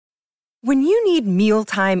When you need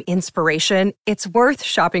mealtime inspiration, it's worth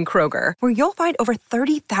shopping Kroger, where you'll find over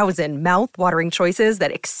 30,000 mouth-watering choices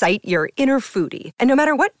that excite your inner foodie. And no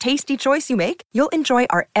matter what tasty choice you make, you'll enjoy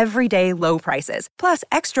our everyday low prices, plus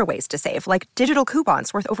extra ways to save, like digital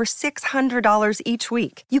coupons worth over $600 each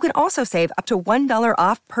week. You can also save up to $1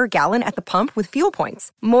 off per gallon at the pump with fuel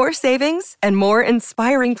points. More savings and more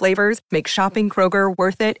inspiring flavors make shopping Kroger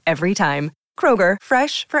worth it every time. Kroger,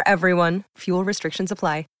 fresh for everyone. Fuel restrictions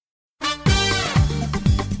apply.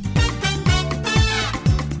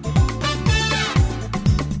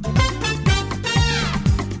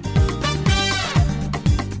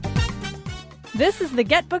 This is the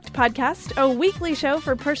Get Booked Podcast, a weekly show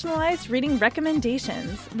for personalized reading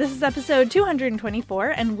recommendations. This is episode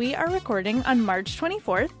 224, and we are recording on March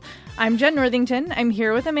 24th. I'm Jen Northington. I'm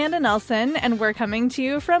here with Amanda Nelson, and we're coming to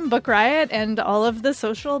you from Book Riot and all of the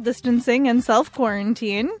social distancing and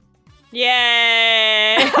self-quarantine.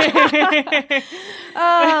 Yay!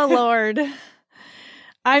 Oh, Lord.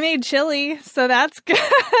 I made chili, so that's good.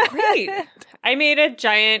 Great. I made a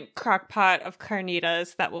giant crock pot of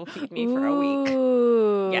carnitas that will feed me for a week.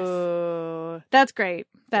 Yes. That's great.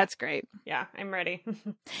 That's great. Yeah, I'm ready.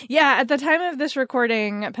 Yeah, at the time of this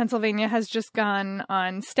recording, Pennsylvania has just gone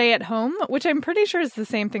on stay at home, which I'm pretty sure is the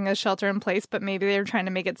same thing as shelter in place, but maybe they're trying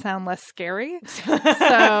to make it sound less scary.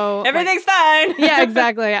 So everything's fine. Yeah,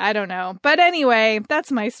 exactly. I don't know. But anyway,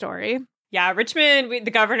 that's my story. Yeah, Richmond,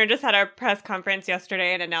 the governor just had a press conference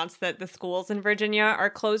yesterday and announced that the schools in Virginia are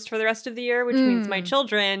closed for the rest of the year, which means my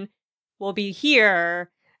children will be here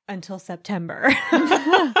until September.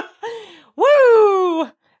 Woo!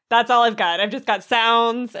 That's all I've got. I've just got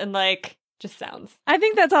sounds and just sounds. I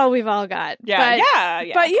think that's all we've all got. Yeah.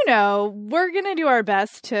 But, we're going to do our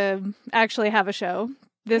best to actually have a show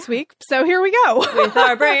this week. So here we go. With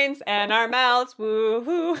our brains and our mouths.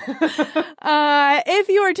 Woo-hoo. If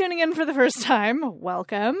you are tuning in for the first time,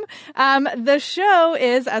 welcome. The show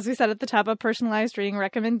is, as we said at the top, a personalized reading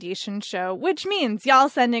recommendation show, which means y'all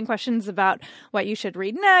send in questions about what you should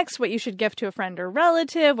read next, what you should gift to a friend or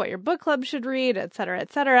relative, what your book club should read, etc.,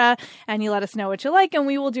 etc. And you let us know what you like, and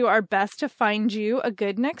we will do our best to find you a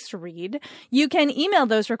good next read. You can email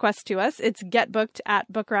those requests to us. It's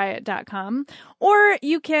getbooked@bookriot.com. Or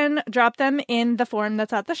you can drop them in the form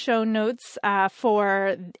that's at the show notes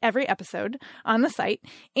for every episode on the site.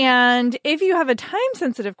 And if you have a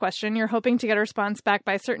time-sensitive question, you're hoping to get a response back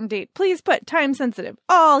by a certain date, please put time-sensitive,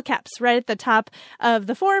 all caps, right at the top of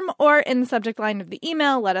the form or in the subject line of the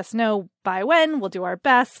email. Let us know by when. We'll do our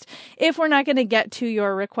best. If we're not going to get to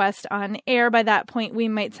your request on air by that point, we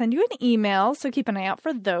might send you an email, so keep an eye out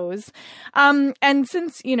for those. And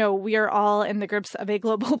since, we are all in the grips of a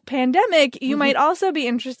global pandemic, you might also be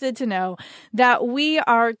interested to know that we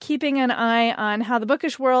are keeping an eye on how the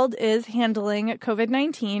bookish world is handling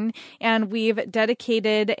COVID-19, and we've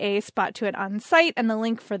dedicated a spot to it on site, and the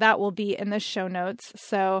link for that will be in the show notes.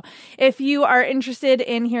 So if you are interested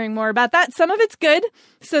in hearing more about that, some of it's good,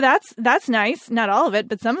 so that's nice. Not all of it,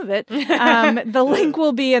 but some of it. The link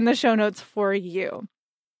will be in the show notes for you.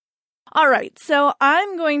 All right, so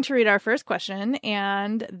I'm going to read our first question,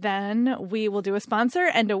 and then we will do a sponsor,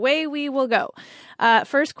 and away we will go.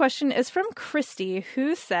 First question is from Christy,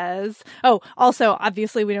 who says, also,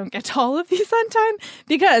 obviously, we don't get to all of these on time,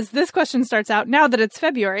 because this question starts out, now that it's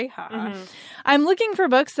February, I'm looking for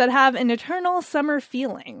books that have an eternal summer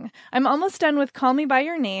feeling. I'm almost done with Call Me By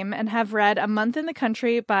Your Name and have read A Month in the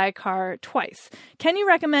Country by Carr twice. Can you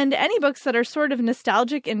recommend any books that are sort of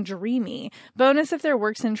nostalgic and dreamy? Bonus if they're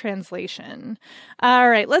works in translation. All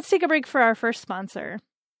right, let's take a break for our first sponsor.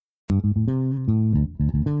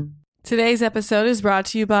 Today's episode is brought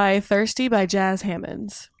to you by Thirsty by Jazz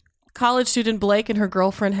Hammonds. College student Blake and her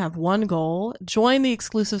girlfriend have one goal: join the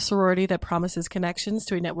exclusive sorority that promises connections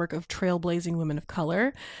to a network of trailblazing women of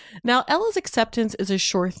color. Now, Ella's acceptance is a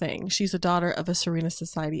sure thing. She's a daughter of a Serena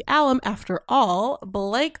Society alum after all.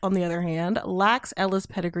 Blake, on the other hand, lacks Ella's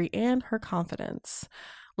pedigree and her confidence.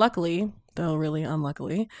 Luckily, though really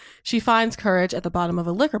unluckily, she finds courage at the bottom of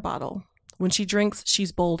a liquor bottle. When she drinks,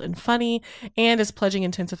 she's bold and funny, and as pledging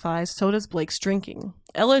intensifies, so does Blake's drinking.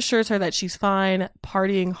 Ella assures her that she's fine,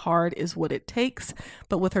 partying hard is what it takes,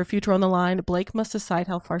 but with her future on the line, Blake must decide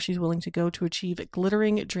how far she's willing to go to achieve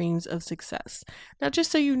glittering dreams of success. Now,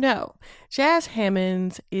 just so you know, Jazz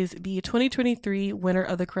Hammonds is the 2023 winner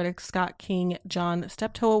of the Critics Scott King John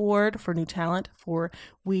Steptoe Award for New Talent for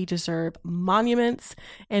We Deserve Monuments,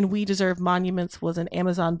 and We Deserve Monuments was an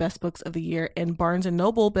Amazon Best Books of the Year and Barnes &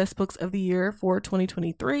 Noble Best Books of the Year for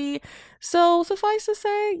 2023, so suffice to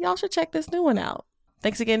say, y'all should check this new one out.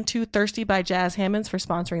 Thanks again to Thirsty by Jazz Hammonds for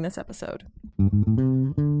sponsoring this episode.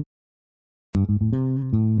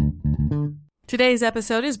 Today's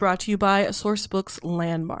episode is brought to you by Sourcebooks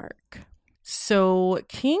Landmark. So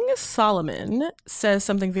King Solomon says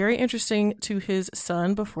something very interesting to his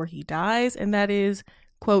son before he dies, and that is,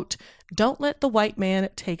 quote, "Don't let the white man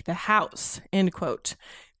take the house," end quote.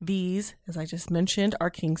 These, as I just mentioned, are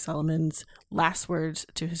King Solomon's last words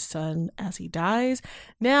to his son as he dies.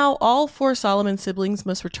 Now, all 4 Solomon siblings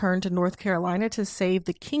must return to North Carolina to save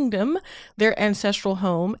the kingdom, their ancestral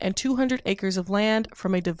home, and 200 acres of land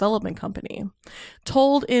from a development company.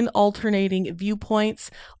 Told in alternating viewpoints,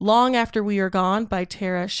 Long After We Are Gone by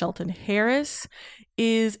Tara Shelton Harris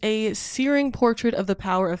is a searing portrait of the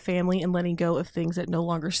power of family and letting go of things that no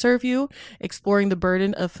longer serve you, exploring the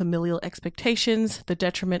burden of familial expectations, the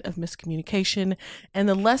detriment of miscommunication, and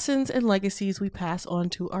the lessons and legacies we pass on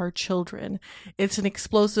to our children. It's an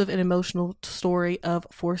explosive and emotional story of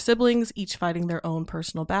 4 siblings, each fighting their own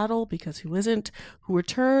personal battle, because who isn't, who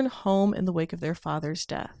return home in the wake of their father's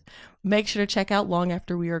death. Make sure to check out Long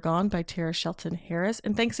After We Are Gone by Tara Shelton Harris,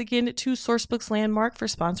 and thanks again to Sourcebooks Landmark for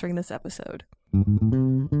sponsoring this episode.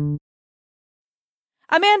 Amanda,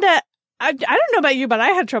 I don't know about you, but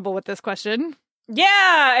I had trouble with this question.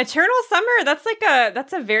 Yeah, Eternal Summer.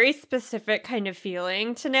 That's a very specific kind of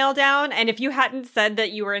feeling to nail down. And if you hadn't said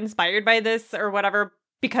that you were inspired by this or whatever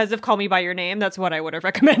because of Call Me By Your Name, that's what I would have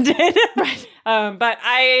recommended. Right. But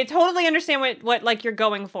I totally understand what like you're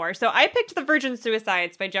going for. So I picked The Virgin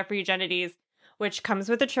Suicides by Jeffrey Eugenides, which comes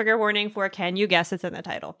with a trigger warning for, can you guess it's in the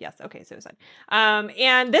title? Yes, okay, suicide.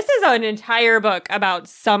 And this is an entire book about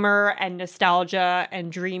summer and nostalgia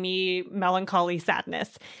and dreamy, melancholy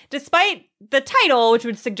sadness. Despite the title, which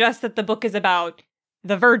would suggest that the book is about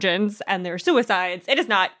the virgins and their suicides, it is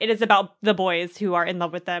not. It is about the boys who are in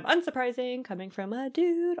love with them. Unsurprising, coming from a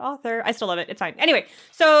dude author. I still love it. It's fine. Anyway,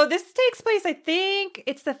 so this takes place, I think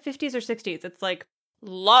it's the 50s or 60s. It's like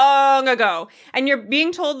long ago, and you're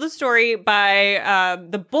being told the story by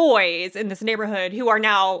the boys in this neighborhood who are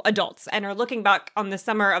now adults and are looking back on the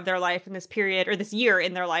summer of their life in this period, or this year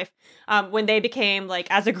in their life, when they became, like,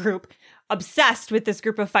 as a group, obsessed with this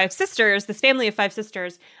group of 5 sisters, this family of 5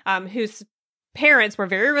 sisters, whose parents were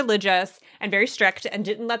very religious and very strict and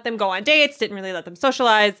didn't let them go on dates, didn't really let them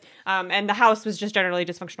socialize, and the house was just generally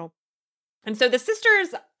dysfunctional. And so the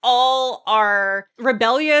sisters all are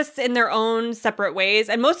rebellious in their own separate ways.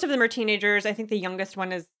 And most of them are teenagers. I think the youngest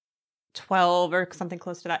one is 12 or something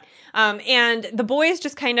close to that. And the boys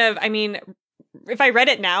just kind of, I mean, if I read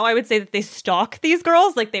it now, I would say that they stalk these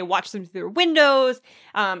girls. Like, they watch them through their windows.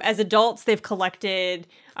 As adults, they've collected,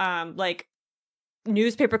 like,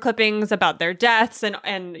 newspaper clippings about their deaths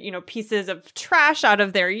and you know, pieces of trash out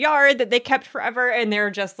of their yard that they kept forever, and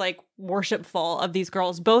they're just like worshipful of these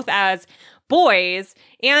girls, both as boys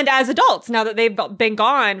and as adults, now that they've been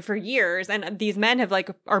gone for years, and these men have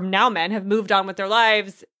men have moved on with their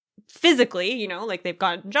lives physically, you know, like they've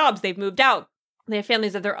gotten jobs, they've moved out, they have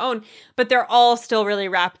families of their own, but they're all still really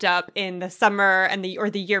wrapped up in the summer and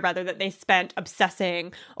the year rather that they spent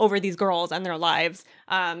obsessing over these girls and their lives,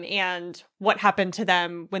 and what happened to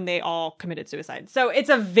them when they all committed suicide. So it's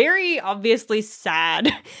a very obviously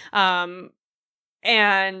sad and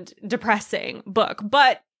depressing book,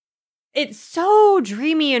 but it's so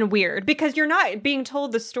dreamy and weird because you're not being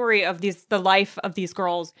told the story of the life of these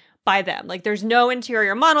girls by them. Like, there's no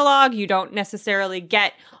interior monologue. You don't necessarily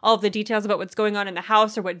get all of the details about what's going on in the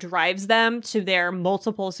house or what drives them to their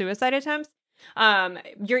multiple suicide attempts.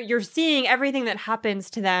 You're seeing everything that happens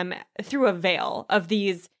to them through a veil of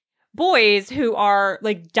these boys who are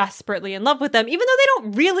like desperately in love with them, even though they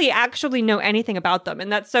don't really actually know anything about them.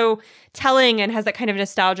 And that's so telling and has that kind of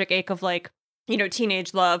nostalgic ache of, like, you know,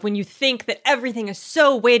 teenage love, when you think that everything is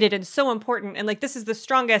so weighted and so important, and like, this is the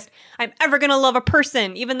strongest I'm ever gonna love a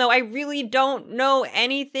person, even though I really don't know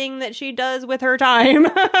anything that she does with her time.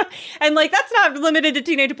 And like, that's not limited to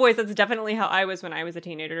teenage boys. That's definitely how I was when I was a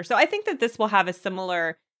teenager. So I think that this will have a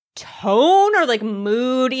similar tone or like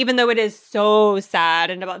mood, even though it is so sad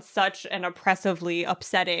and about such an oppressively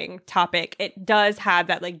upsetting topic. It does have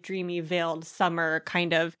that like dreamy, veiled summer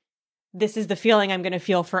kind of, this is the feeling I'm going to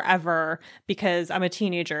feel forever because I'm a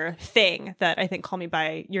teenager thing that I think Call Me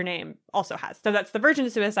By Your Name also has. So that's The Virgin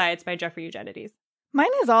Suicides by Jeffrey Eugenides. Mine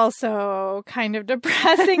is also kind of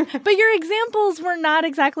depressing, but your examples were not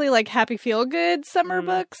exactly like happy feel-good summer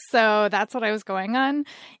books, so that's what I was going on.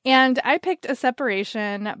 And I picked A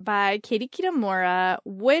Separation by Katie Kitamura,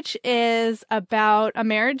 which is about a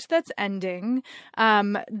marriage that's ending.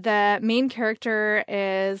 The main character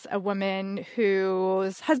is a woman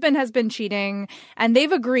whose husband has been cheating, and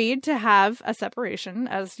they've agreed to have a separation,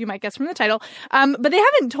 as you might guess from the title, but they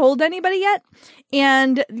haven't told anybody yet.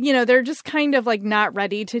 And, you know, they're just kind of like not not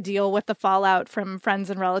ready to deal with the fallout from friends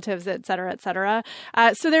and relatives, et cetera, et cetera.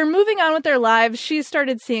 So they're moving on with their lives. She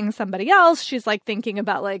started seeing somebody else. She's like thinking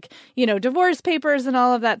about like, divorce papers and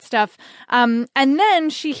all of that stuff. And then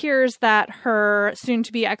she hears that her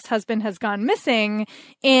soon-to-be ex-husband has gone missing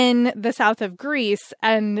in the south of Greece.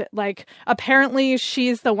 And like, apparently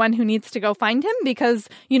she's the one who needs to go find him because,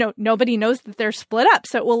 nobody knows that they're split up.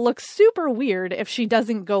 So it will look super weird if she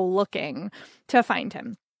doesn't go looking to find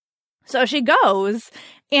him. So she goes,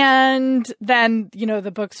 and then,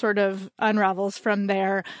 the book sort of unravels from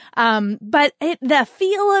there. But the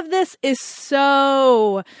feel of this is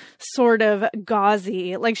so sort of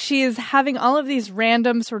gauzy. Like, she's having all of these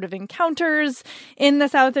random sort of encounters in the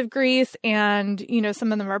south of Greece, and,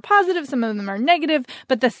 some of them are positive, some of them are negative,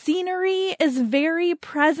 but the scenery is very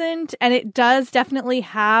present, and it does definitely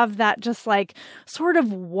have that just like sort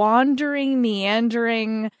of wandering,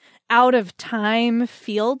 meandering, out of time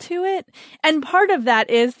feel to it. And part of that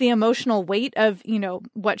is the emotional weight of,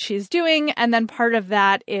 what she's doing. And then part of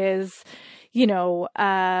that is, like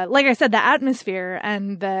I said, the atmosphere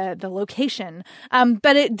and the location.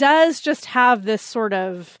 But it does just have this sort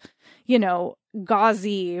of,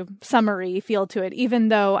 gauzy, summery feel to it, even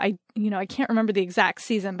though I can't remember the exact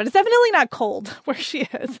season, but it's definitely not cold where she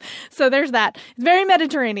is. So there's that. It's very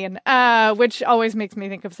Mediterranean, which always makes me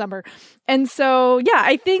think of summer. And so, yeah,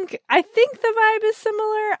 I think the vibe is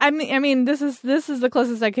similar. I mean, this is the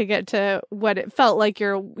closest I could get to what it felt like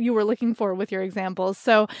you were looking for with your examples.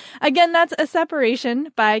 So again, that's A Separation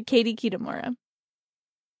by Katie Kitamura.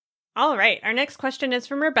 All right. Our next question is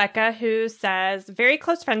from Rebecca, who says, very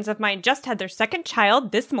close friends of mine just had their second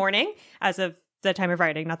child this morning, as of the time of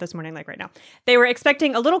writing, not this morning, like right now. They were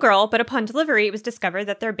expecting a little girl, but upon delivery, it was discovered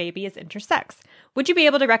that their baby is intersex. Would you be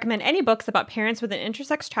able to recommend any books about parents with an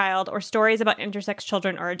intersex child or stories about intersex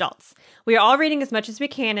children or adults? We are all reading as much as we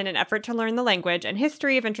can in an effort to learn the language and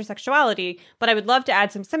history of intersexuality, but I would love to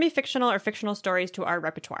add some semi-fictional or fictional stories to our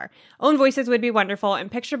repertoire. Own voices would be wonderful, and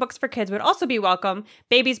picture books for kids would also be welcome.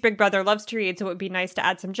 Baby's big brother loves to read, so it would be nice to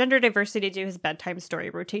add some gender diversity to his bedtime story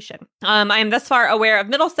rotation. I am thus far aware of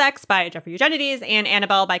Middlesex by Jeffrey Eugenides and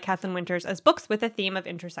Annabelle by Kathleen Winters as books with a theme of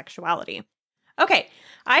intersexuality. Okay,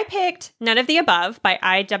 I picked None of the Above by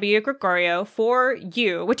I.W. Gregorio for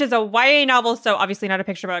you, which is a YA novel, so obviously not a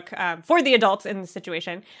picture book, for the adults in the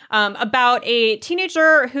situation, about a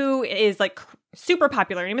teenager who is like super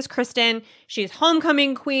popular. Her name is Kristen. She's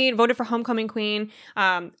homecoming queen, voted for homecoming queen,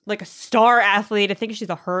 like a star athlete. I think she's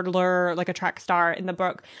a hurdler, like a track star in the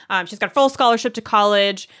book. She's got full scholarship to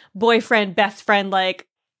college, boyfriend, best friend, like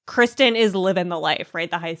Kristen is living the life, right?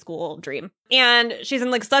 The high school dream. And she's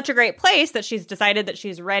in like such a great place that she's decided that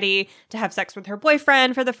she's ready to have sex with her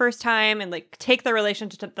boyfriend for the first time and like take the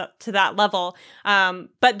relationship to that level.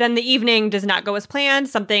 But then the evening does not go as planned.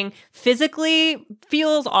 Something physically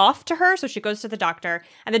feels off to her. So she goes to the doctor,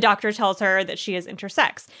 and the doctor tells her that she is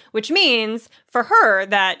intersex, which means for her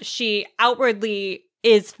that she outwardly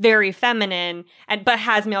is very feminine but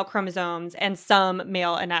has male chromosomes and some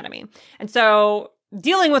male anatomy. And so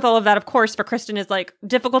dealing with all of that, of course, for Kristen is like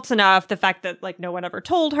difficult enough. The fact that like no one ever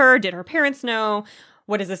told her, did her parents know?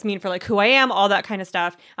 What does this mean for like who I am? All that kind of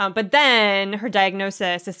stuff. But then her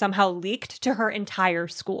diagnosis is somehow leaked to her entire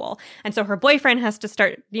school. And so her boyfriend has to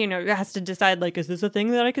start, has to decide like, is this a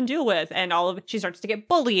thing that I can deal with? And she starts to get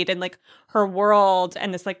bullied, and like her world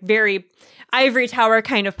and this like very ivory tower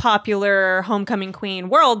kind of popular homecoming queen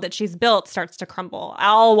world that she's built starts to crumble,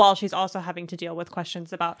 all while she's also having to deal with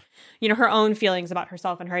questions about, her own feelings about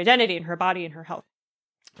herself and her identity and her body and her health.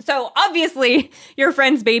 So obviously your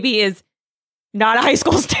friend's baby is not a high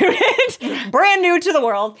school student, brand new to the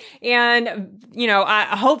world. And,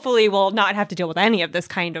 I hopefully will not have to deal with any of this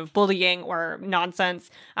kind of bullying or nonsense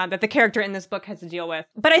that the character in this book has to deal with.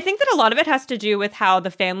 But I think that a lot of it has to do with how the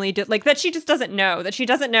family that she just doesn't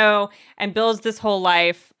know, and builds this whole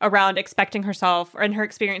life around expecting herself and her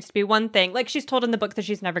experience to be one thing. Like she's told in the book that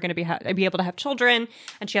she's never going to be able to have children,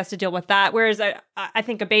 and she has to deal with that. Whereas I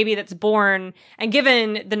think a baby that's born and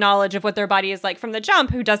given the knowledge of what their body is like from the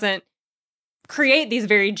jump, who doesn't create these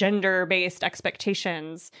very gender-based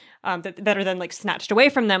expectations that are then like snatched away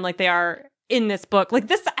from them like they are in this book. Like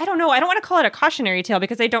this, I don't know. I don't want to call it a cautionary tale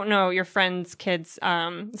because I don't know your friend's kid's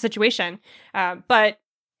situation. But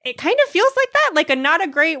it kind of feels like that, like not a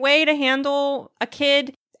great way to handle a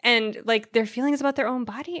kid and like their feelings about their own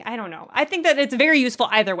body. I don't know. I think that it's very useful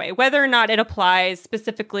either way, whether or not it applies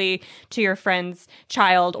specifically to your friend's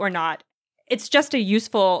child or not. It's just a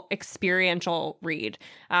useful experiential read,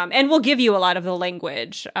 and will give you a lot of the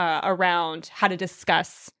language around how to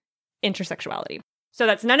discuss intersexuality. So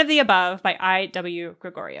that's None of the Above by I.W.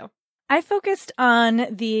 Gregorio. I focused on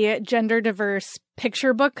the gender diverse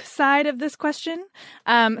picture book side of this question.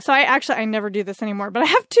 So I never do this anymore, but I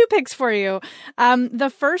have 2 picks for you.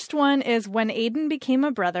 The first one is When Aiden Became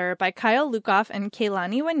a Brother by Kyle Lukoff and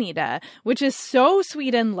Kehlani Juanita, which is so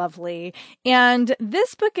sweet and lovely. And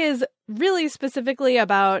this book is really specifically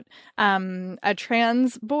about a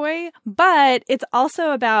trans boy, but it's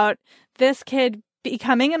also about this kid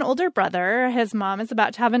becoming an older brother. His mom is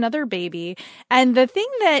about to have another baby. And the thing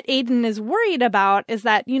that Aiden is worried about is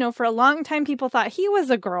that, for a long time, people thought he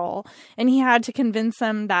was a girl and he had to convince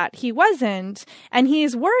them that he wasn't. And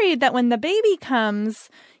he's worried that when the baby comes,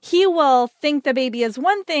 he will think the baby is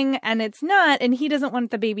one thing and it's not. And he doesn't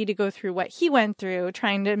want the baby to go through what he went through,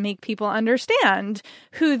 trying to make people understand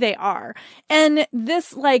who they are. And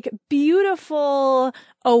this beautiful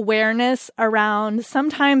awareness around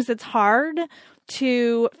sometimes it's hard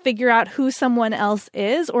to figure out who someone else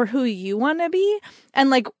is or who you want to be,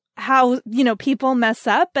 and how, people mess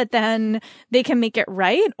up, but then they can make it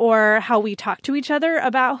right, or how we talk to each other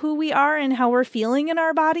about who we are and how we're feeling in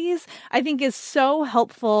our bodies, I think is so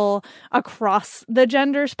helpful across the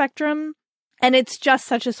gender spectrum. And it's just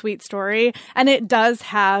such a sweet story. And it does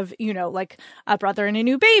have, a brother and a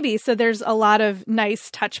new baby. So there's a lot of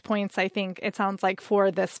nice touch points, I think it sounds like,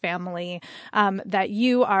 for this family that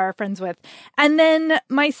you are friends with. And then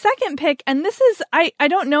my second pick, and this is, I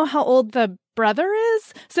don't know how old the brother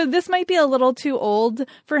is, so this might be a little too old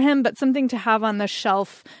for him, but something to have on the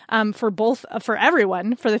shelf for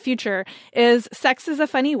everyone for the future, is Sex is a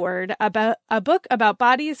Funny Word, about a book about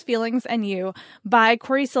bodies, feelings, and you, by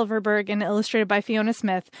Corey Silverberg and illustrated by Fiona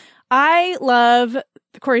Smith. I love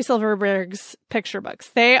Corey Silverberg's picture books.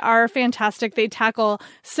 They are fantastic. They tackle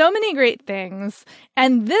so many great things.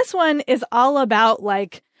 And this one is all about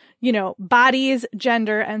bodies,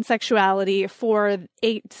 gender, and sexuality for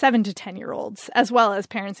 7 to 10-year-olds, as well as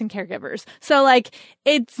parents and caregivers. So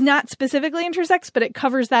it's not specifically intersex, but it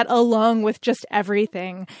covers that along with just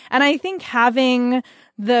everything. And I think having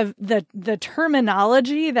the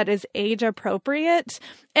terminology that is age appropriate,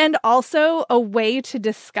 and also a way to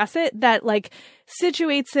discuss it that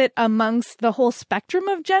situates it amongst the whole spectrum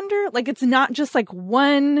of gender. It's not just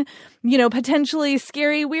one, potentially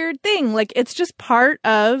scary, weird thing. It's just part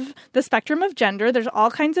of the spectrum of gender. There's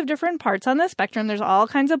all kinds of different parts on the spectrum. There's all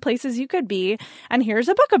kinds of places you could be. And here's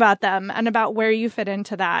a book about them and about where you fit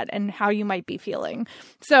into that and how you might be feeling.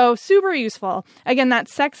 So super useful. Again,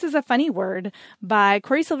 that's Sex is a Funny Word by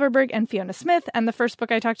Corey Silverberg and Fiona Smith. And the first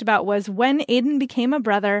book I talked about was When Aiden Became a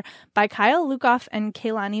Brother by Kyle Lukoff and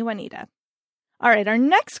Kehlani Juanita. All right, our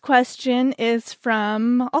next question is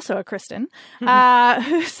from also a Kristen,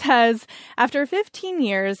 who says, after 15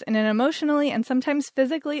 years in an emotionally and sometimes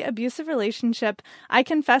physically abusive relationship, I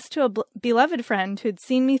confessed to a beloved friend who'd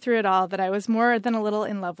seen me through it all that I was more than a little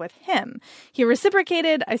in love with him. He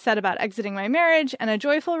reciprocated, I said about exiting my marriage, and a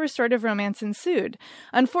joyful restorative romance ensued.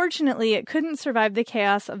 Unfortunately, it couldn't survive the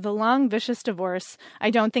chaos of the long, vicious divorce. I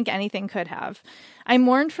don't think anything could have. I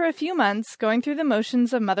mourned for a few months, going through the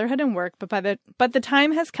motions of motherhood and work, but the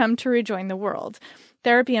time has come to rejoin the world.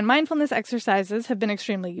 Therapy and mindfulness exercises have been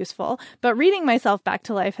extremely useful, but reading myself back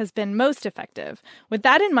to life has been most effective. With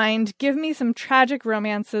that in mind, give me some tragic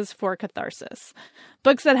romances for catharsis.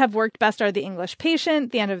 Books that have worked best are The English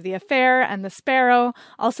Patient, The End of the Affair, and The Sparrow.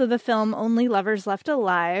 Also the film Only Lovers Left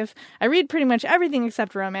Alive. I read pretty much everything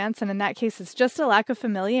except romance, and in that case, it's just a lack of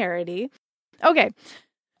familiarity. Okay,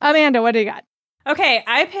 Amanda, what do you got? Okay,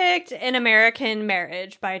 I picked An American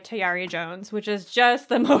Marriage by Tayari Jones, which is just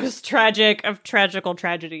the most tragic of tragical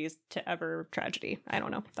tragedies to ever tragedy. I don't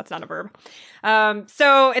know. That's not a verb.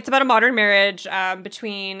 So it's about a modern marriage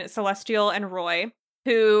between Celestial and Roy,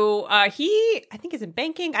 who I think is in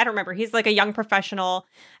banking. I don't remember. He's a young professional,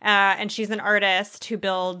 and she's an artist who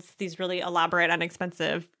builds these really elaborate and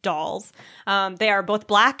expensive dolls. They are both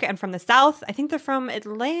Black and from the South. I think they're from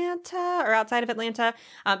Atlanta or outside of Atlanta.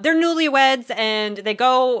 They're newlyweds, and they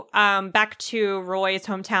go back to Roy's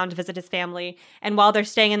hometown to visit his family. And while they're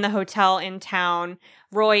staying in the hotel in town,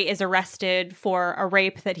 Roy is arrested for a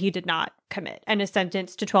rape that he did not commit and is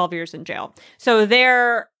sentenced to 12 years in jail. So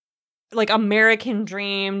they're American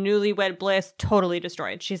dream, newlywed bliss, totally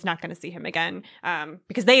destroyed. She's not going to see him again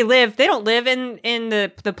because they don't live in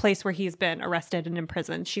the place where he's been arrested and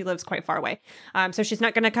imprisoned. She lives quite far away. So she's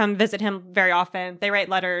not going to come visit him very often. They write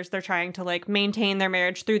letters. They're trying to maintain their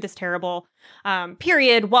marriage through this terrible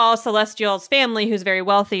period, while Celestial's family, who's very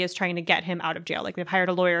wealthy, is trying to get him out of jail. They've hired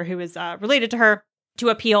a lawyer who is related to her to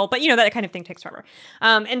appeal, but that kind of thing takes forever.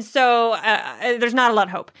 And so there's not a lot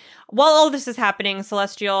of hope. While all this is happening,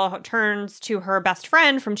 Celestial turns to her best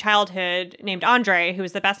friend from childhood named Andre, who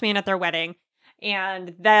is the best man at their wedding.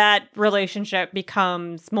 And that relationship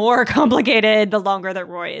becomes more complicated the longer that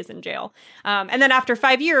Roy is in jail. And then after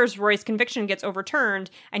 5 years, Roy's conviction gets overturned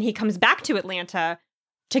and he comes back to Atlanta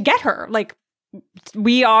to get her. Like,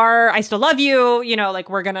 I still love you, like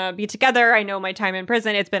we're gonna be together. I know my time in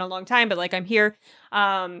prison, it's been a long time, but like I'm here.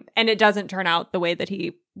 And it doesn't turn out the way that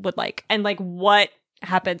he would like. And like what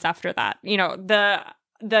happens after that?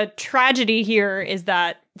 The tragedy here is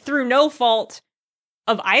that through no fault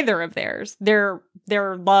of either of theirs, their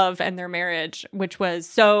love and their marriage, which was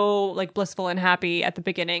so like blissful and happy at the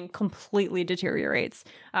beginning, completely deteriorates.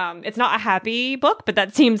 It's not a happy book, but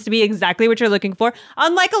that seems to be exactly what you're looking for.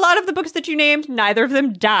 Unlike a lot of the books that you named, neither of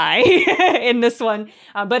them die in this one,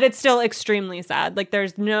 but it's still extremely sad. Like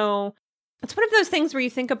it's one of those things where you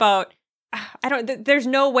think about, there's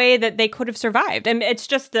no way that they could have survived. And it's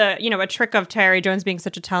just a trick of Tayari Jones being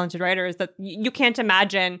such a talented writer is that you can't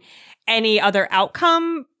imagine any other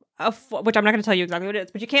outcome of which I'm not going to tell you exactly what it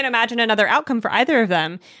is, but you can't imagine another outcome for either of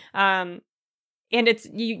them. And it's,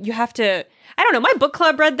 you have to, I don't know, my book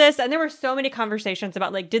club read this and there were so many conversations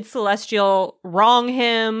about like, did Celestial wrong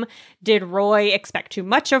him? Did Roy expect too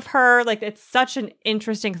much of her? Like, it's such an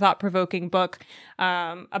interesting, thought-provoking book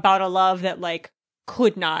about a love that like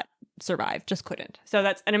could not survive, just couldn't. So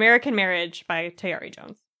that's An American Marriage by Tayari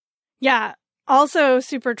Jones. Yeah. Also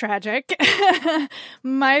super tragic.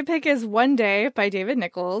 My pick is One Day by David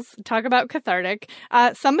Nichols. Talk about cathartic.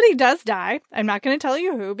 Somebody does die. I'm not going to tell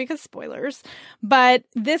you who because spoilers. But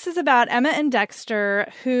this is about Emma and Dexter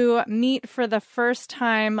who meet for the first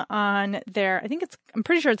time on their, I'm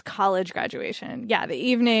pretty sure it's college graduation. Yeah, the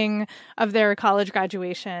evening of their college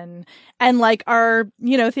graduation. And like are,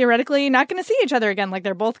 theoretically not going to see each other again. Like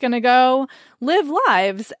they're both going to go live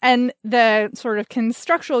lives. And the sort of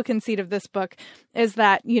structural conceit of this book is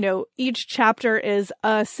that, each chapter is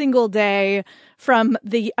a single day from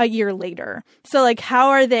a year later. So like, how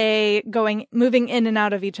are they moving in and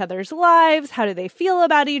out of each other's lives? How do they feel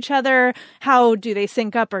about each other? How do they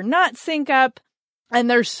sync up or not sync up? And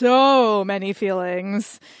there's so many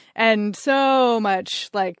feelings and so much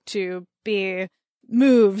like to be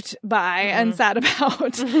moved by and sad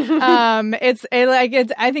about. I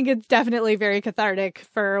think it's definitely very cathartic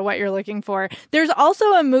for what you're looking for. There's also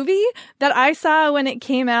a movie that I saw when it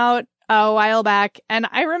came out a while back, and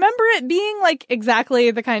I remember it being like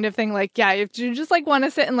exactly the kind of thing like, yeah, if you just like want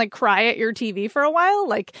to sit and like cry at your TV for a while,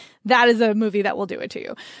 like that is a movie that will do it to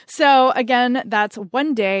you. So again, that's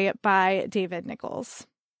One Day by David Nichols.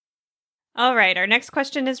 All right. Our next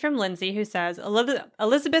question is from Lindsay, who says,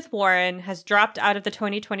 Elizabeth Warren has dropped out of the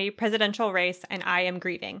 2020 presidential race and I am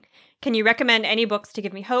grieving. Can you recommend any books to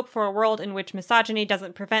give me hope for a world in which misogyny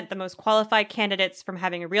doesn't prevent the most qualified candidates from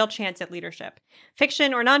having a real chance at leadership?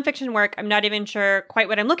 Fiction or nonfiction work, I'm not even sure quite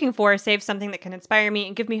what I'm looking for, save something that can inspire me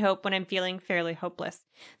and give me hope when I'm feeling fairly hopeless.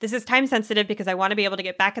 This is time sensitive because I want to be able to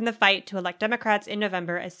get back in the fight to elect Democrats in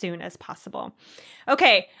November as soon as possible.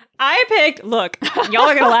 Okay, I picked, look, y'all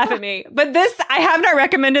are going to laugh at me, but I have not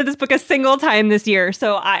recommended this book a single time this year,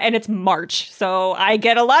 and it's March, so I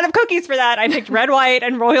get a lot of cookies for that. I picked Red, White,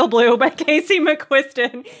 and Royal Blue by Casey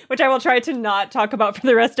McQuiston, which I will try to not talk about for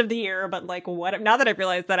the rest of the year, but like now that I've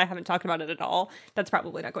realized that I haven't talked about it at all, that's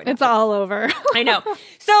probably not going to happen. It's all over. I know.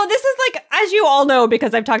 So this is like, as you all know,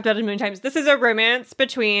 because I've talked about it a million times, this is a romance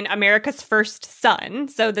between America's first son,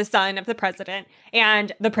 so the son of the president,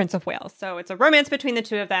 and the Prince of Wales. So it's a romance between the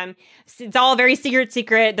two of them. It's all very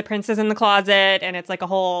secret. The prince is in the closet, and it's like a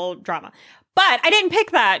whole drama. But I didn't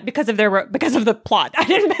pick that because of the plot. I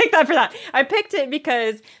didn't pick that for that. I picked it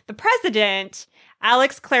because the president,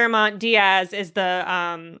 Alex Claremont Diaz, is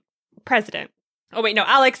the president. Oh, wait, no,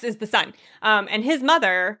 Alex is the son. And his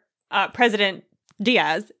mother, President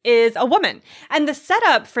Diaz, is a woman. And the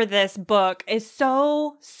setup for this book is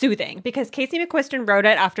so soothing because Casey McQuiston wrote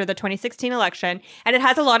it after the 2016 election, and it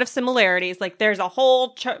has a lot of similarities. Like there's a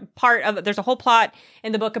whole there's a whole plot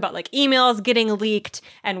in the book about like emails getting leaked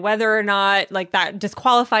and whether or not like that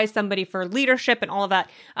disqualifies somebody for leadership and all of that.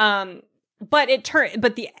 But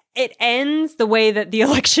it ends the way that the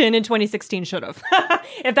election in 2016 should have,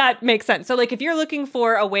 if that makes sense. So like if you're looking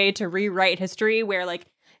for a way to rewrite history where like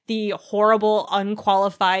the horrible,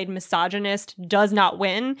 unqualified misogynist does not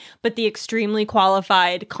win, but the extremely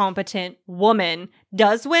qualified, competent woman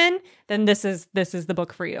does win, then this is the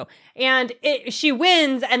book for you. And she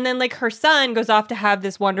wins, and then like her son goes off to have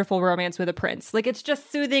this wonderful romance with a prince. Like it's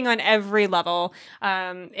just soothing on every level.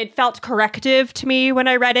 It felt corrective to me when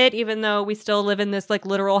I read it, even though we still live in this like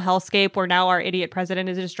literal hellscape where now our idiot president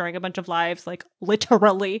is destroying a bunch of lives, like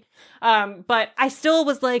literally. But I still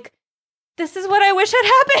was like, this is what I wish had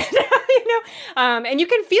happened, and you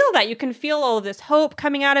can feel that. You can feel all of this hope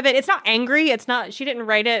coming out of it. It's not angry. She didn't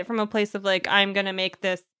write it from a place of like, I'm going to make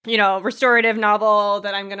this, restorative novel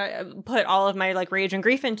that I'm going to put all of my like rage and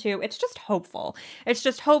grief into. It's just hopeful. It's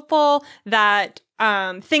just hopeful that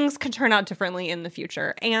things can turn out differently in the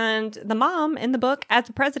future. And the mom in the book as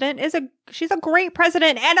a president she's a great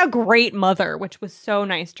president and a great mother, which was so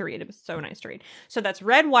nice to read. It was so nice to read. So that's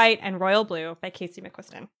Red, White, and Royal Blue by Casey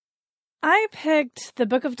McQuiston. I picked The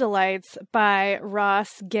Book of Delights by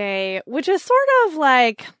Ross Gay, which is sort of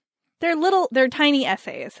like they're tiny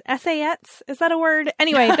essays. Essayettes? Is that a word?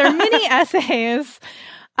 Anyway, they're mini essays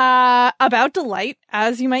about delight,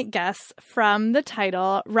 as you might guess from the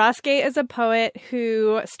title. Ross Gay is a poet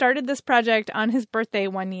who started this project on his birthday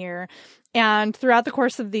one year, and throughout the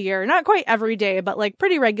course of the year, not quite every day, but like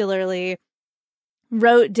pretty regularly,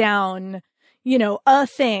 wrote down a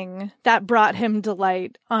thing that brought him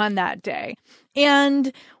delight on that day.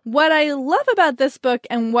 And what I love about this book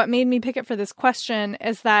and what made me pick it for this question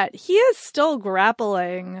is that he is still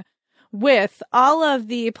grappling with all of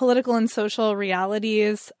the political and social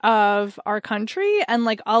realities of our country and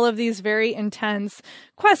like all of these very intense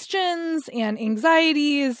questions and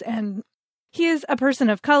anxieties. And he is a person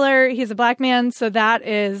of color. He's a Black man. So that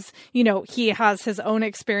is, he has his own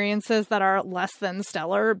experiences that are less than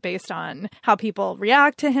stellar based on how people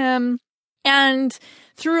react to him. And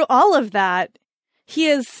through all of that, he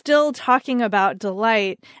is still talking about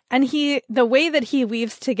delight. And the way that he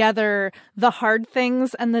weaves together the hard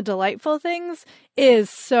things and the delightful things is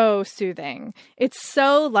so soothing. It's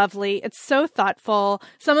so lovely. It's so thoughtful.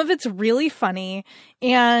 Some of it's really funny.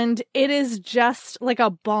 And it is just like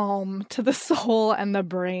a balm to the soul and the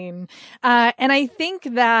brain. And I think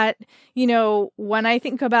that, when I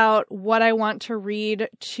think about what I want to read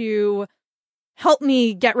to help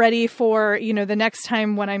me get ready for, the next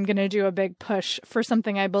time when I'm going to do a big push for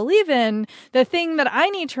something I believe in, the thing that I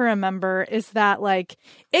need to remember is that like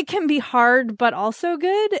it can be hard, but also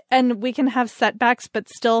good. And we can have setbacks, but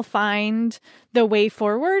still find the way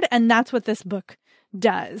forward. And that's what this book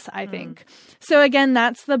does, I think. So again,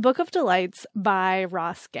 that's The Book of Delights by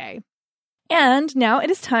Ross Gay. And now it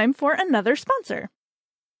is time for another sponsor.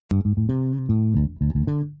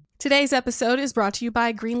 Today's episode is brought to you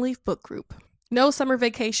by Greenleaf Book Group. No summer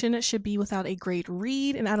vacation should be without a great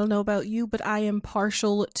read, and I don't know about you, but I am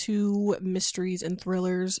partial to mysteries and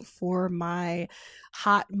thrillers for my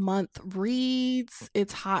hot month reads.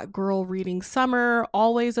 It's hot girl reading summer,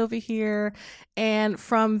 always over here. And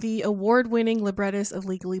from the award-winning librettist of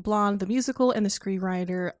Legally Blonde, the musical, and the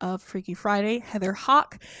screenwriter of Freaky Friday, Heather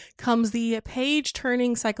Hach, comes the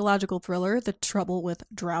page-turning psychological thriller, The Trouble with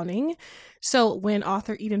Drowning. So when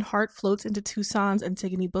author Eden Hart floats into Tucson's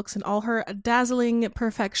Antigone Books in all her dazzling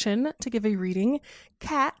perfection to give a reading,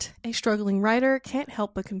 Kat, a struggling writer, can't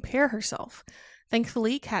help but compare herself.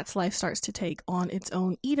 Thankfully, Kat's life starts to take on its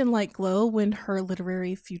own Eden-like glow when her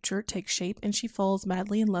literary future takes shape and she falls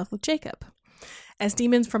madly in love with Jacob. As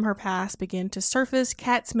demons from her past begin to surface,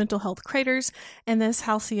 Kat's mental health craters, and this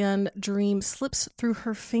halcyon dream slips through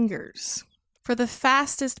her fingers. For the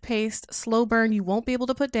fastest-paced, slow burn you won't be able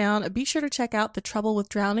to put down, be sure to check out The Trouble with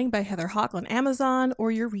Drowning by Heather Hach on Amazon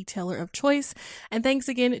or your retailer of choice. And thanks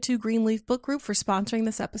again to Greenleaf Book Group for sponsoring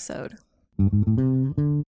this episode.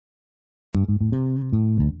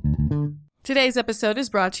 Today's episode is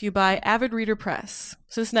brought to you by Avid Reader Press.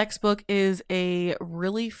 So this next book is a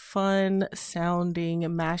really fun sounding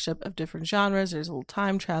mashup of different genres. There's a little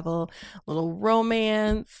time travel, a little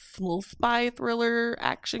romance, a little spy thriller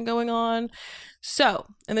action going on. So,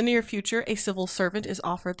 in the near future, a civil servant is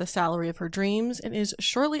offered the salary of her dreams and is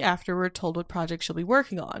shortly afterward told what project she'll be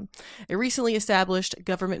working on. A recently established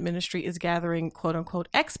government ministry is gathering quote-unquote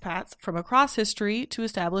expats from across history to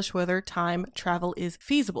establish whether time travel is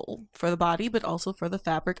feasible for the body, but also for the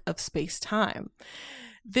fabric of space-time.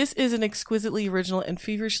 This is an exquisitely original and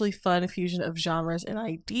feverishly fun fusion of genres and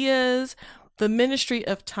ideas. The Ministry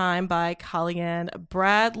of Time by Kalyan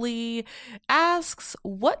Bradley asks,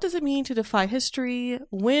 what does it mean to defy history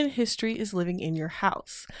when history is living in your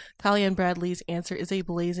house? Kalyan Bradley's answer is a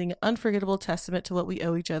blazing, unforgettable testament to what we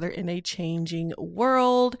owe each other in a changing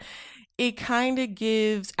world. It kind of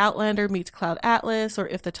gives Outlander meets Cloud Atlas, or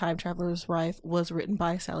If the Time Traveler's Wife was written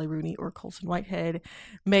by Sally Rooney or Colson Whitehead.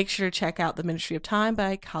 Make sure to check out The Ministry of Time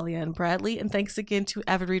by Kalyan Bradley. And thanks again to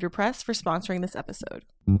Avid Reader Press for sponsoring this episode.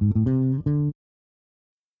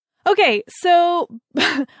 Okay, so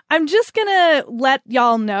I'm just going to let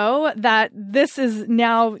y'all know that this is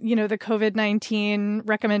now, the COVID-19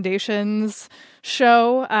 recommendations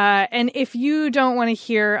show. And if you don't want to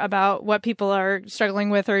hear about what people are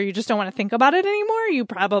struggling with, or you just don't want to think about it anymore, you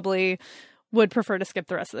probably would prefer to skip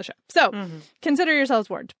the rest of the show. So consider yourselves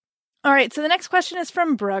warned. All right, so the next question is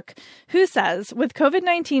from Brooke, who says, with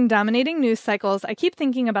COVID-19 dominating news cycles, I keep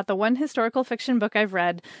thinking about the one historical fiction book I've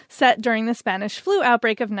read set during the Spanish flu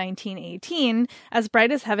outbreak of 1918, As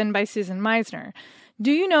Bright as Heaven by Susan Meisner.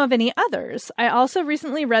 Do you know of any others? I also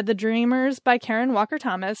recently read The Dreamers by Karen Walker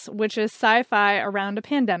Thomas, which is sci-fi around a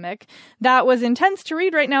pandemic. That was intense to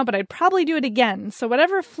read right now, but I'd probably do it again. So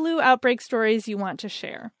whatever flu outbreak stories you want to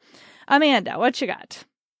share. Amanda, what you got?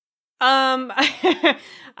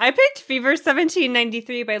 I picked Fever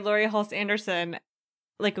 1793 by Laurie Halse Anderson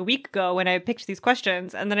like a week ago when I picked these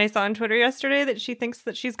questions, and then I saw on Twitter yesterday that she thinks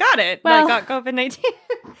that she's got it. Well, got COVID-19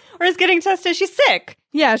 or is getting tested. She's sick.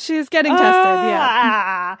 Yeah, she's getting tested.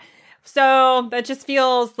 Yeah. So that just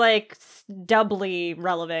feels like doubly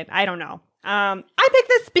relevant. I don't know. I picked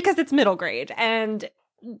this because it's middle grade and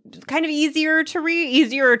kind of easier to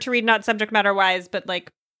read, not subject matter wise, but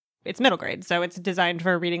like it's middle grade. So it's designed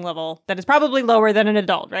for a reading level that is probably lower than an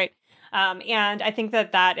adult, right? And I think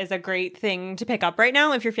that is a great thing to pick up right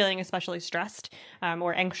now if you're feeling especially stressed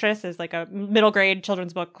or anxious, is like a middle grade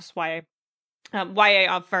children's books.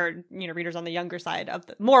 YA for readers on the younger side of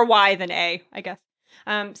more Y than A, I guess.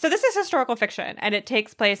 So this is historical fiction, and it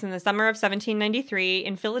takes place in the summer of 1793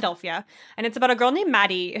 in Philadelphia, and it's about a girl named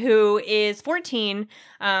Maddie who is 14,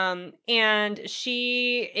 and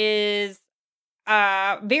she is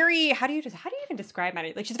very, how do you even describe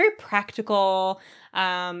Maddie? Like, she's very practical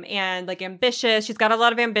and like ambitious. She's got a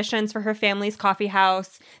lot of ambitions for her family's coffee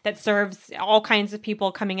house that serves all kinds of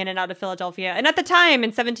people coming in and out of Philadelphia. And at the time in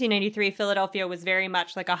 1793, Philadelphia was very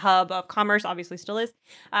much like a hub of commerce, obviously still is.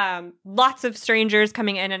 Lots of strangers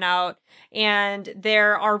coming in and out. And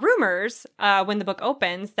there are rumors when the book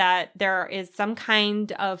opens that there is some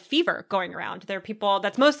kind of fever going around. There are people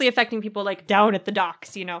that's mostly affecting people like down at the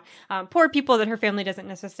docks, poor people that her family doesn't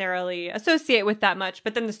necessarily associate with that much.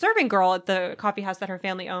 But then the serving girl at the coffee house that her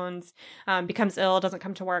family owns becomes ill, doesn't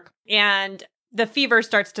come to work, and the fever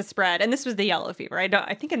starts to spread. And this was the yellow fever.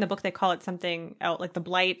 I think in the book they call it something else, like the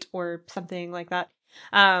blight or something like that.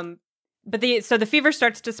 So the fever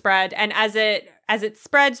starts to spread, and as it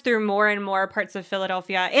spreads through more and more parts of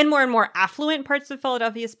Philadelphia and more affluent parts of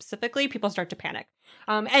Philadelphia specifically, people start to panic.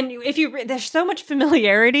 And there's so much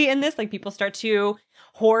familiarity in this, like people start to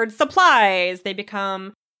hoard supplies. They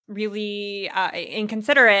become really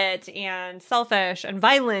inconsiderate and selfish and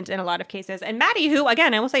violent in a lot of cases. And Maddie, who,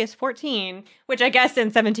 again, I will say is 14, which I guess in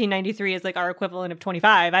 1793 is like our equivalent of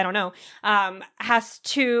 25, I don't know, has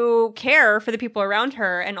to care for the people around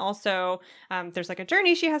her. And also there's like a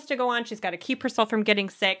journey she has to go on. She's got to keep herself from getting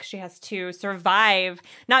sick. She has to survive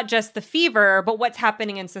not just the fever, but what's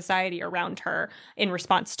happening in society around her in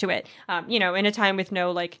response to it. In a time with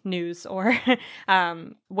no like news or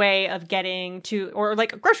way of getting to, or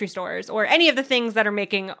like grocery stores or any of the things that are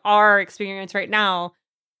making our experience right now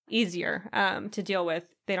easier to deal with.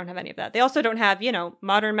 They don't have any of that. They also don't have,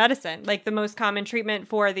 modern medicine. Like the most common treatment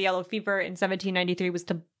for the yellow fever in 1793 was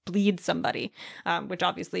to bleed somebody, which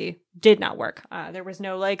obviously did not work. There was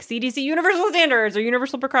no like CDC universal standards or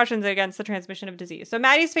universal precautions against the transmission of disease. So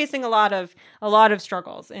Maddie's facing a lot of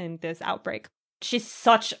struggles in this outbreak. She's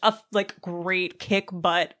such a like great kick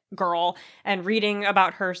butt girl, and reading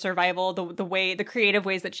about her survival, the creative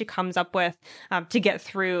ways that she comes up with to get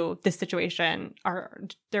through this situation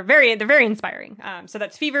they're very inspiring. So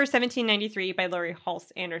that's Fever 1793 by Laurie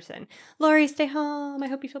Halse Anderson. Laurie, stay home. I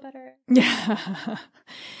hope you feel better.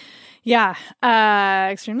 Yeah.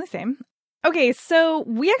 Extremely same. Okay, so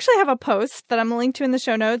we actually have a post that I'm going to link to in the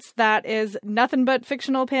show notes that is nothing but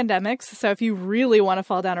fictional pandemics. So if you really want to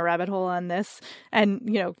fall down a rabbit hole on this and,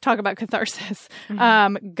 talk about catharsis,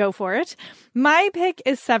 go for it. My pick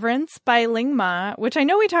is Severance by Ling Ma, which I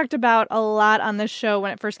know we talked about a lot on this show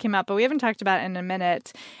when it first came out, but we haven't talked about it in a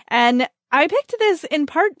minute. And I picked this in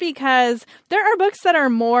part because there are books that are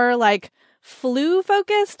more like flu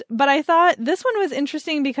focused, but I thought this one was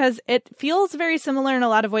interesting because it feels very similar in a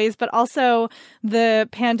lot of ways, but also the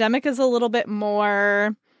pandemic is a little bit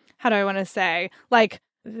more, how do I want to say, like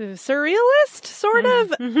surrealist sort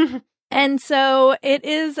of. And so it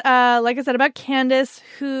is, like I said, about Candace,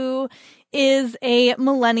 who is a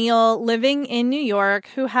millennial living in New York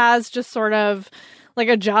who has just sort of like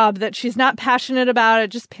a job that she's not passionate about.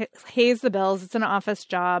 It just pays the bills. It's an office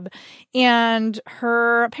job. And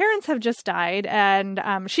her parents have just died. And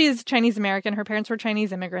she's Chinese American. Her parents were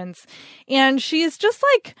Chinese immigrants. And she's just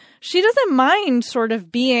like, she doesn't mind sort of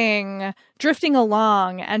drifting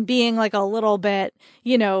along and being like a little bit,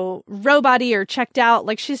 robot-y or checked out.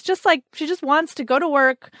 Like she's just like, she just wants to go to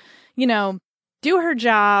work, do her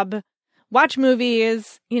job, watch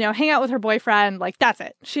movies, hang out with her boyfriend. Like, that's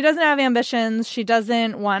it. She doesn't have ambitions. She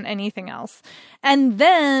doesn't want anything else. And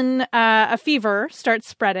then a fever starts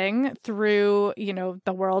spreading through,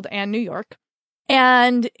 the world and New York.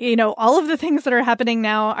 And, all of the things that are happening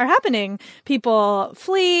now are happening. People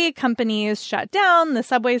flee, companies shut down, the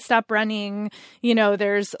subways stop running.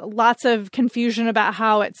 There's lots of confusion about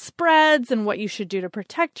how it spreads and what you should do to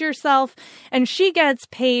protect yourself. And she gets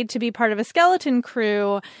paid to be part of a skeleton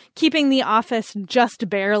crew, keeping the office just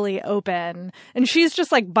barely open. And she's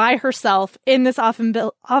just like by herself in this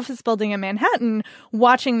office building in Manhattan,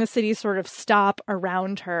 watching the city sort of stop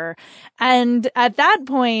around her. And at that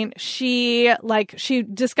point, she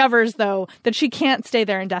discovers, though, that she can't stay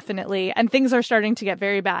there indefinitely, and things are starting to get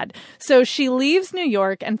very bad. So she leaves New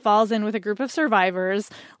York and falls in with a group of survivors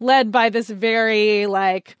led by this very,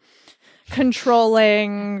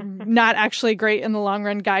 controlling, not actually great in the long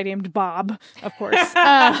run guy named Bob, of course.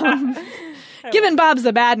 Given Bob's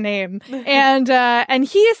a bad name. And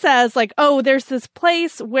he says, there's this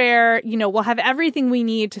place where, we'll have everything we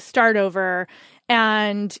need to start over.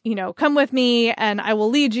 And, come with me and I will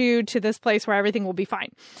lead you to this place where everything will be fine.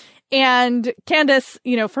 And Candace,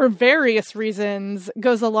 for various reasons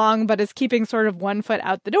goes along, but is keeping sort of one foot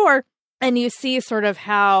out the door. And you see sort of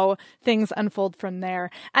how things unfold from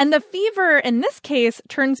there. And the fever, in this case,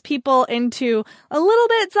 turns people into a little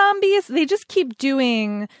bit zombies. They just keep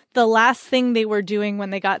doing the last thing they were doing when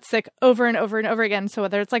they got sick over and over and over again. So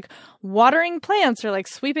whether it's watering plants or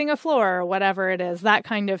sweeping a floor or whatever it is, that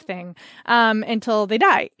kind of thing, until they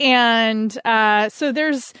die. And so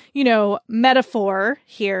there's, metaphor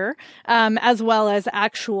here, as well as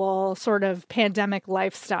actual sort of pandemic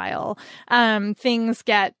lifestyle. Things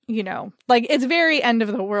get, it's very end of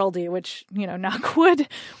the worldy, which, knock wood,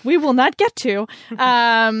 we will not get to.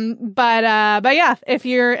 But yeah, if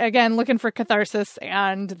you're, again, looking for catharsis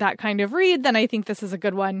and that kind of read, then I think this is a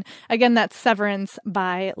good one. Again, that's Severance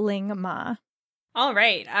by Ling Ma. All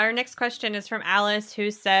right. Our next question is from Alice,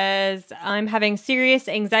 who says, I'm having serious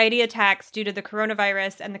anxiety attacks due to the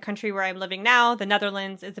coronavirus, and the country where I'm living now, the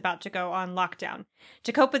Netherlands, is about to go on lockdown.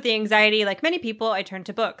 To cope with the anxiety, like many people, I turn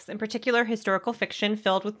to books, in particular historical fiction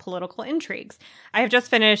filled with political intrigues. I have just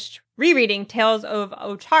finished rereading Tales of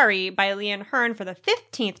Otari by Leanne Hearn for the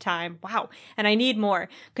 15th time. Wow. And I need more.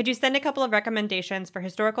 Could you send a couple of recommendations for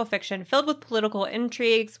historical fiction filled with political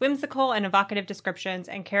intrigues, whimsical and evocative descriptions,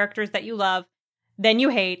 and characters that you love, then you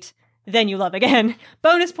hate, then you love again?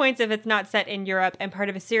 Bonus points if it's not set in Europe and part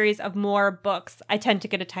of a series of more books. I tend to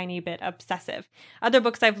get a tiny bit obsessive. Other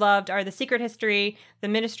books I've loved are The Secret History, The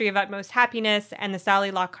Ministry of Utmost Happiness, and the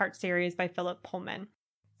Sally Lockhart series by Philip Pullman.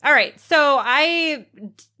 All right, so I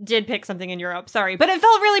did pick something in Europe, sorry, but it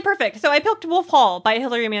felt really perfect. So I picked Wolf Hall by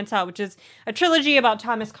Hilary Mantel, which is a trilogy about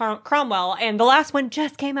Thomas Cromwell, and the last one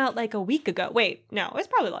just came out a week ago. Wait, no, it was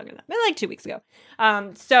probably longer than that, maybe 2 weeks ago.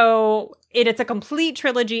 So it's a complete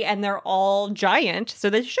trilogy, and they're all giant, so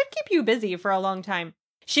they should keep you busy for a long time.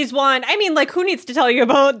 She's won, who needs to tell you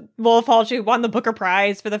about Wolf Hall? She won the Booker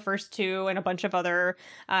Prize for the first two and a bunch of other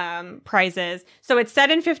prizes. So it's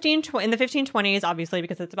set in the 1520s, obviously,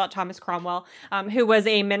 because it's about Thomas Cromwell, who was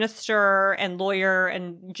a minister and lawyer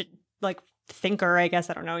and thinker, I guess,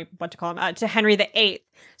 I don't know what to call him, to Henry VIII.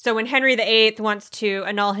 So when Henry VIII wants to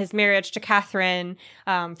annul his marriage to Catherine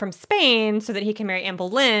from Spain so that he can marry Anne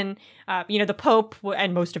Boleyn, the Pope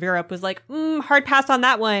and most of Europe was hard pass on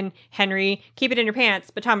that one, Henry, keep it in your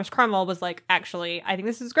pants. But Thomas Cromwell was actually, I think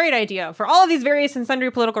this is a great idea for all of these various and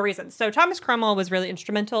sundry political reasons. So Thomas Cromwell was really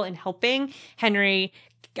instrumental in helping Henry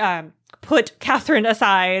put Catherine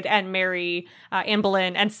aside and marry Anne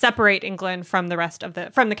Boleyn and separate England from the rest of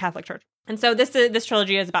from the Catholic Church. And so this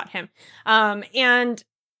trilogy is about him. And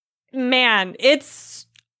man, it's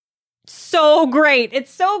so great.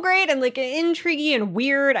 It's so great and intriguey and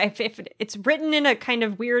weird. It's written in a kind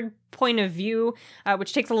of weird point of view,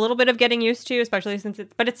 which takes a little bit of getting used to, especially since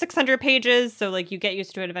it's 600 pages. So you get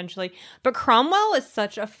used to it eventually. But Cromwell is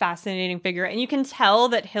such a fascinating figure. And you can tell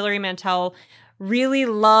that Hilary Mantel really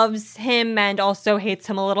loves him and also hates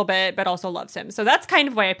him a little bit, but also loves him. So that's kind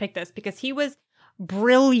of why I picked this, because he was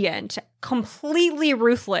brilliant, completely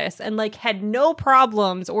ruthless, and had no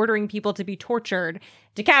problems ordering people to be tortured,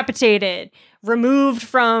 decapitated, removed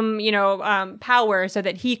from, power so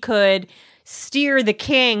that he could steer the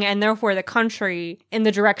king and therefore the country in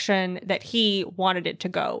the direction that he wanted it to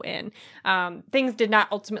go in. Things did not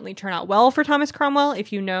ultimately turn out well for Thomas Cromwell,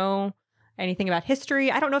 if you know anything about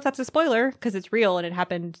history. I don't know if that's a spoiler because it's real and it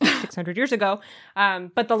happened 600 years ago.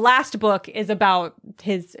 But the last book is about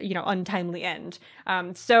his, untimely end.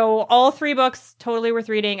 So all 3 books totally worth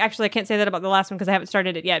reading. Actually, I can't say that about the last one because I haven't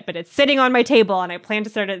started it yet, but it's sitting on my table and I plan to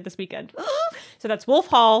start it this weekend. So that's Wolf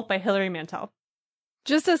Hall by Hilary Mantel.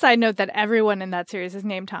 Just a side note that everyone in that series is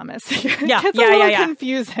named Thomas. Yeah, it's a little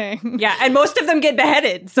confusing. Yeah, and most of them get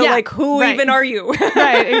beheaded. So, who even are you?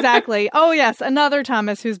 Right, exactly. Oh, yes, another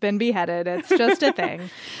Thomas who's been beheaded. It's just a thing.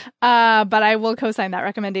 But I will co-sign that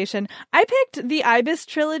recommendation. I picked the Ibis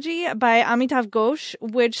trilogy by Amitav Ghosh,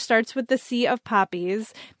 which starts with The Sea of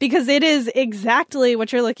Poppies, because it is exactly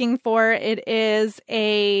what you're looking for. It is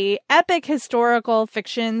a epic historical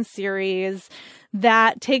fiction series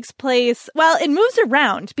that takes place, it moves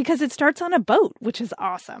around because it starts on a boat, which is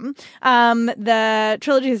awesome. The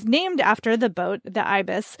trilogy is named after the boat, the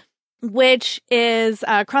Ibis, which is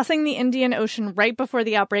crossing the Indian Ocean right before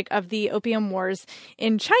the outbreak of the Opium Wars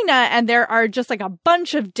in China. And there are just like a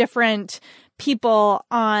bunch of different people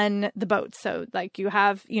on the boat. So like you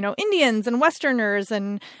have, Indians and Westerners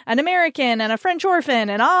and an American and a French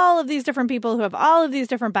orphan and all of these different people who have all of these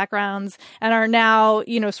different backgrounds and are now,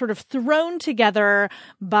 sort of thrown together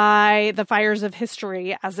by the fires of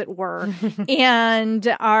history, as it were,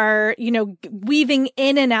 and are, weaving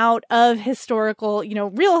in and out of historical,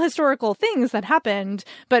 real historical things that happened,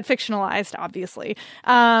 but fictionalized, obviously.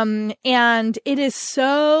 And it is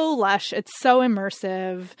so lush. It's so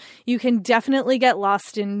immersive. You can definitely get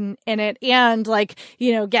lost in it and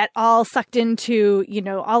get all sucked into,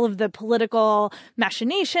 all of the political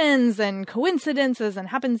machinations and coincidences and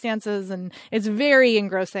happenstances. And it's very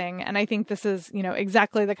engrossing. And I think this is,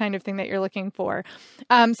 exactly the kind of thing that you're looking for.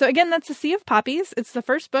 So again, that's The Sea of Poppies. It's the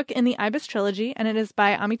first book in the Ibis trilogy and it is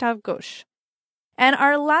by Amitav Ghosh. And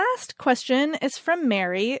our last question is from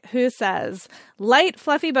Mary, who says, light,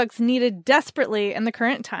 fluffy books needed desperately in the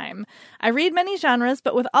current time. I read many genres,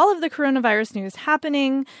 but with all of the coronavirus news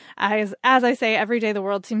happening, as I say, every day the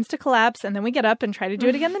world seems to collapse, and then we get up and try to do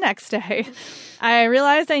it again the next day. I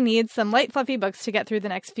realized I need some light, fluffy books to get through the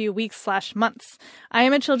next few weeks/months. I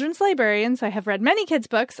am a children's librarian, so I have read many kids'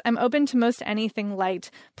 books. I'm open to most anything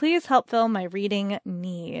light. Please help fill my reading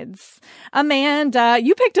needs. Amanda,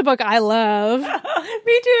 you picked a book I love.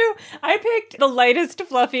 Me too. I picked the lightest,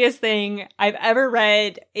 fluffiest thing I've ever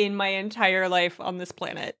read in my entire life on this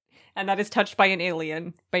planet. And that is Touched by an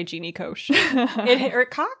Alien by Jeannie Koch.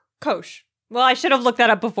 Koch. Well, I should have looked that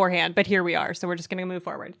up beforehand, but here we are. So we're just going to move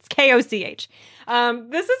forward. It's Koch. This is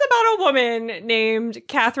about a woman named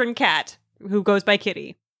Catherine Catt, who goes by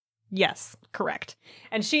Kitty. Yes, correct.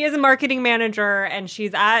 And she is a marketing manager and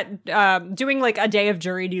she's at doing like a day of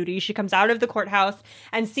jury duty. She comes out of the courthouse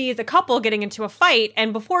and sees a couple getting into a fight.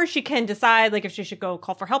 And before she can decide like if she should go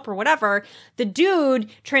call for help or whatever, the dude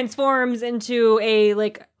transforms into a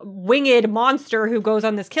like winged monster who goes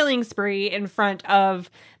on this killing spree in front of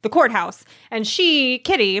the courthouse. And she,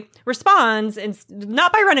 Kitty, responds, and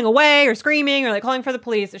not by running away or screaming or like calling for the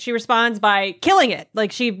police. She responds by killing it.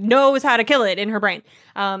 Like she knows how to kill it in her brain.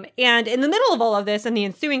 And in the middle of all of this and the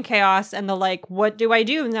ensuing chaos and the like, what do I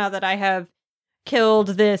do now that I have killed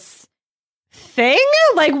this thing?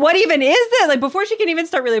 Like, what even is this? Like, before she can even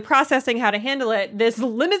start really processing how to handle it, this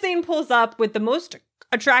limousine pulls up with the most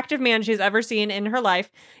attractive man she's ever seen in her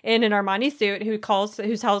life in an Armani suit who tells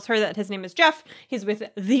her that his name is Jeff. He's with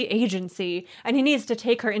the agency and he needs to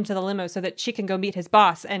take her into the limo so that she can go meet his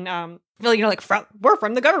boss and we're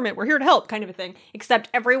from the government, we're here to help kind of a thing, except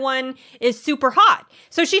everyone is super hot.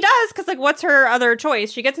 So she does, because like what's her other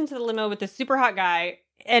choice? She gets into the limo with this super hot guy.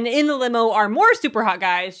 And in the limo are more super hot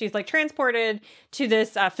guys. She's like transported to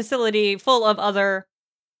this facility full of other,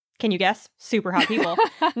 can you guess? Super hot people.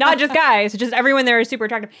 Not just guys, just everyone there is super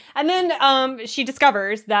attractive. And then she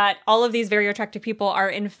discovers that all of these very attractive people are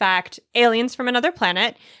in fact aliens from another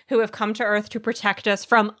planet who have come to Earth to protect us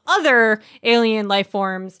from other alien life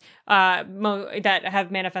forms that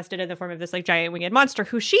have manifested in the form of this like giant winged monster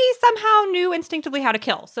who she somehow knew instinctively how to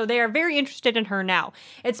kill. So they are very interested in her now.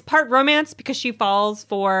 It's part romance because she falls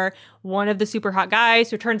for one of the super hot guys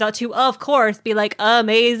who turns out to, of course, be like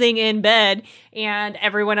amazing in bed. And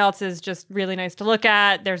everyone else is just really nice to look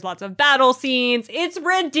at. There's lots of battle scenes. It's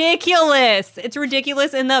ridiculous. It's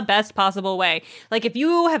ridiculous in the best possible way. Like if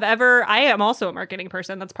you have ever, I am also a marketing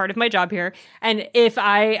person. That's part of my job here. And if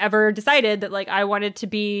I ever decided that like I wanted to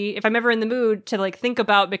be, if I'm ever in the mood to like think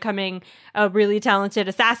about becoming a really talented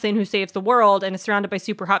assassin who saves the world and is surrounded by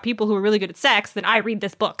super hot people who are really good at sex, then I read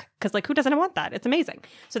this book. Because like who doesn't want that? It's amazing.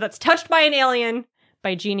 So that's Touched by an Alien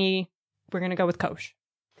by Jeannie. We're going to go with Koch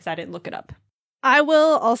because I didn't look it up. I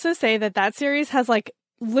will also say that series has like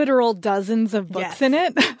literal dozens of books Yes. in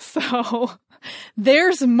it. So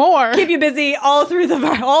there's more. Keep you busy all through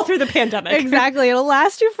the pandemic. Exactly. It'll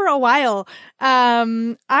last you for a while.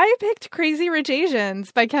 I picked Crazy Rich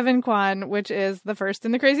Asians by Kevin Kwan, which is the first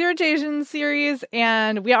in the Crazy Rich Asians series.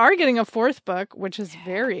 And we are getting a fourth book, which is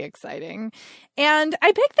very exciting. And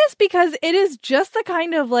I picked this because it is just the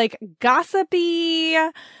kind of like gossipy,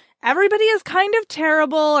 everybody is kind of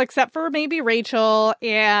terrible except for maybe Rachel,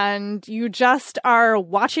 and you just are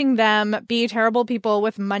watching them be terrible people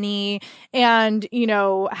with money and, you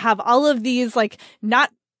know, have all of these like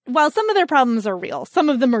some of their problems are real, some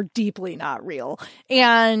of them are deeply not real.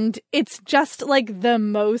 And it's just like the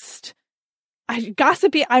most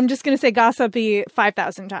gossipy. I'm just going to say gossipy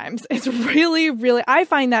 5,000 times. It's really, really, I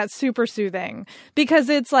find that super soothing because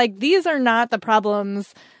it's like, these are not the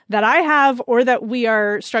problems that I have or that we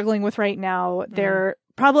are struggling with right now. They're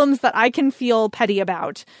problems that I can feel petty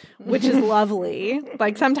about, which is lovely.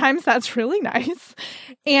 Like sometimes that's really nice.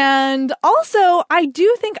 And also I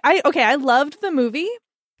do think I loved the movie,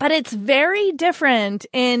 but it's very different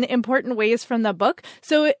in important ways from the book.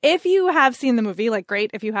 So if you have seen the movie, like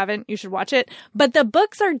great. If you haven't, you should watch it. But the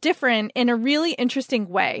books are different in a really interesting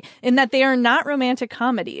way in that they are not romantic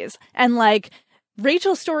comedies. And like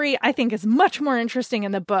Rachel's story, I think, is much more interesting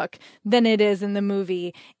in the book than it is in the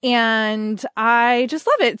movie. And I just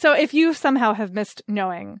love it. So if you somehow have missed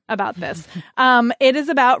knowing about this, it is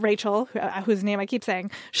about Rachel, whose name I keep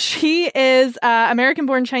saying. She is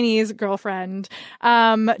American-born Chinese girlfriend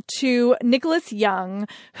to Nicholas Young,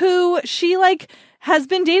 who she has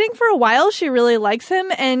been dating for a while. She really likes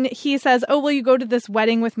him. And he says, oh, will you go to this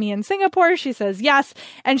wedding with me in Singapore? She says, yes.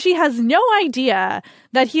 And she has no idea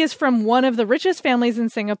that he is from one of the richest families in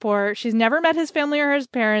Singapore. She's never met his family or his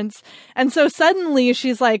parents. And so suddenly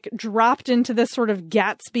she's like dropped into this sort of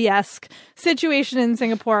Gatsby-esque situation in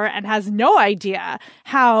Singapore and has no idea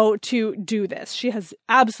how to do this. She has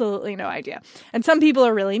absolutely no idea. And some people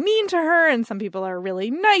are really mean to her and some people are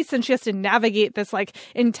really nice. And she has to navigate this like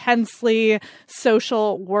intensely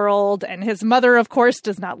social world. And his mother, of course,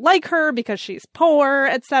 does not like her because she's poor,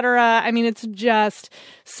 etc. I mean, it's just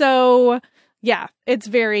so... yeah, it's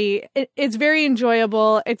very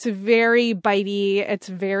enjoyable. It's very bitey. It's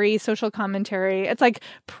very social commentary. It's like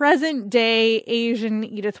present day Asian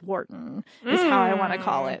Edith Wharton is how I want to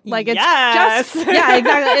call it. Like it's just, yeah,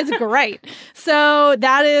 exactly. It's great. So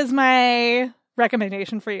that is my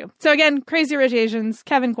recommendation for you. So again, Crazy Rich Asians,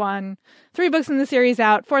 Kevin Kwan, 3 books in the series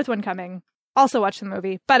out, 4th one coming. Also watch the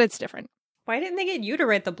movie, but it's different. Why didn't they get you to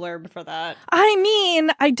write the blurb for that? I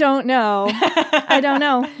mean, I don't know. I don't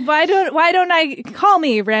know. Why don't I call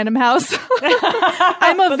me Random House?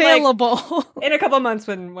 I'm available. Like, in a couple months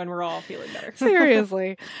when we're all feeling better.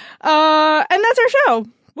 Seriously. And that's our show.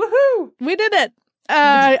 Woohoo! We did it.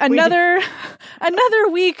 Another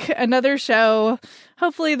week, another show.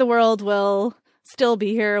 Hopefully the world will still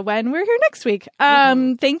be here when we're here next week.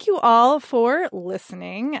 Thank you all for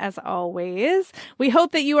listening, as always. We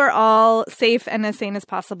hope that you are all safe and as sane as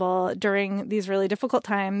possible during these really difficult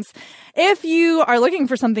times. If you are looking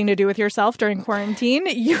for something to do with yourself during quarantine,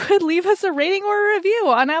 you could leave us a rating or a review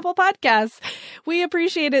on Apple Podcasts. We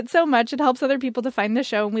appreciate it so much. It helps other people to find the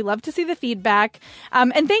show, and we love to see the feedback.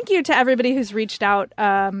 And thank you to everybody who's reached out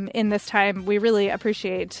in this time. We really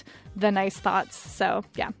appreciate the nice thoughts. So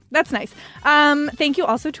yeah, that's nice. Thank you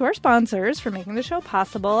also to our sponsors for making the show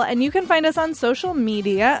possible. And you can find us on social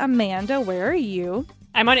media. Amanda, where are you?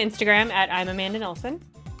 I'm on Instagram at I'm Amanda Nelson.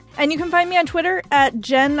 And you can find me on Twitter at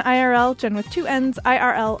JenIRL, Jen with 2 N's,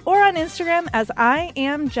 IRL, or on Instagram as I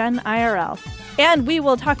am Jen IRL. And we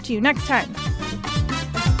will talk to you next time.